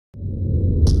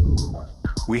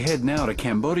We head now to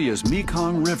Cambodia's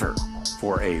Mekong River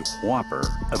for a whopper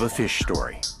of a fish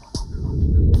story.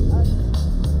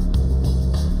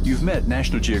 You've met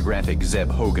National Geographic Zeb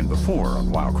Hogan before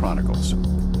on Wild Chronicles.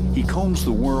 He combs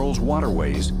the world's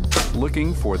waterways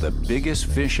looking for the biggest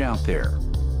fish out there.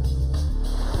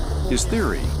 His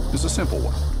theory is a simple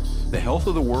one. The health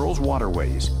of the world's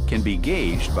waterways can be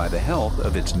gauged by the health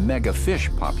of its mega fish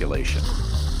population.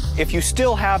 If you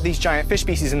still have these giant fish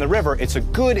species in the river, it's a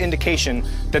good indication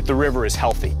that the river is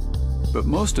healthy. But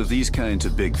most of these kinds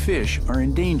of big fish are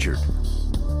endangered.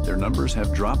 Their numbers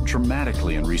have dropped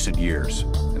dramatically in recent years,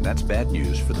 and that's bad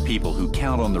news for the people who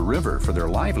count on the river for their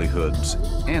livelihoods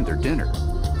and their dinner.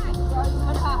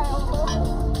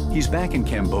 He's back in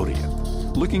Cambodia,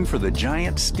 looking for the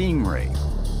giant stingray.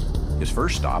 His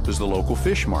first stop is the local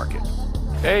fish market.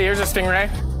 Hey, here's a stingray.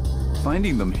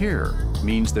 Finding them here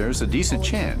means there's a decent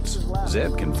chance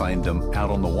Zeb can find them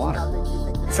out on the water.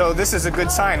 So this is a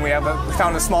good sign. We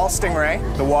found a small stingray.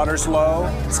 The water's low,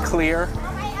 it's clear.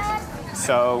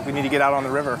 So we need to get out on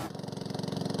the river.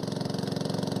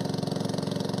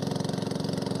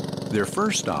 Their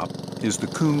first stop is the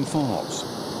Coon Falls,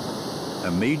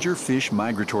 a major fish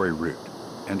migratory route,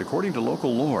 and according to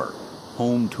local lore,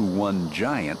 home to one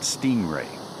giant stingray.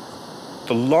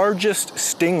 The largest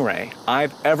stingray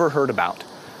I've ever heard about,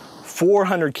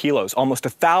 400 kilos, almost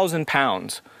 1,000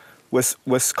 pounds, was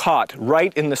caught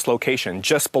right in this location,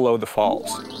 just below the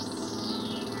falls.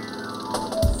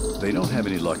 They don't have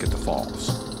any luck at the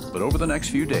falls, but over the next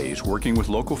few days, working with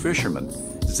local fishermen,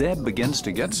 Zeb begins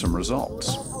to get some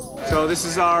results. So this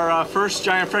is our first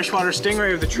giant freshwater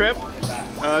stingray of the trip.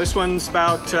 This one's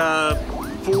about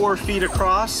 4 feet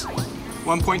across,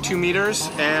 1.2 meters,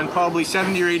 and probably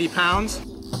 70 or 80 pounds.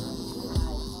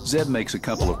 Zeb makes a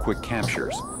couple of quick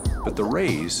captures, but the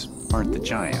rays aren't the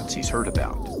giants he's heard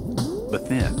about. But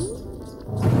then...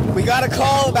 We got a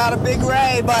call about a big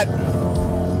ray, but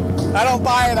I don't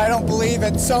buy it, I don't believe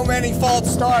it. So many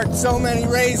false starts, so many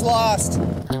rays lost.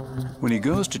 When he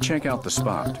goes to check out the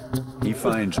spot, he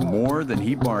finds more than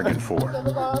he bargained for.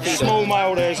 Small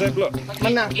male there, Zeb, look.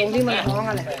 And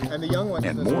the young one.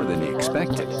 And more than he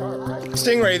expected.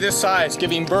 Stingray this size,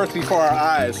 giving birth before our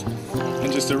eyes.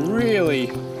 And just a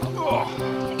really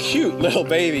cute little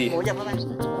baby.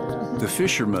 The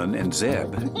fishermen and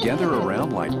Zeb gather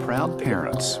around like proud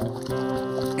parents.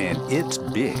 And it's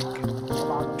big.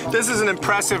 This is an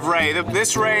impressive ray.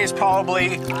 This ray is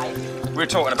probably, we're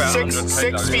talking about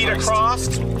 6 feet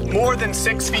across, more than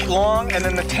 6 feet long, and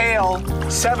then the tail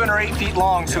 7 or 8 feet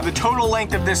long. So the total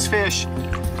length of this fish,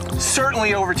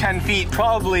 certainly over 10 feet,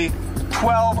 probably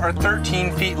 12 or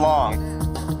 13 feet long.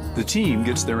 The team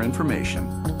gets their information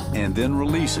and then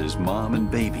releases mom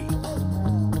and baby.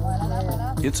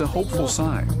 It's a hopeful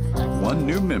sign. One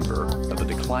new member of a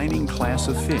declining class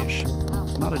of fish.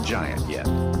 Not a giant yet,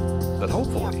 but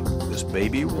hopefully this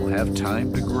baby will have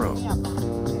time to grow.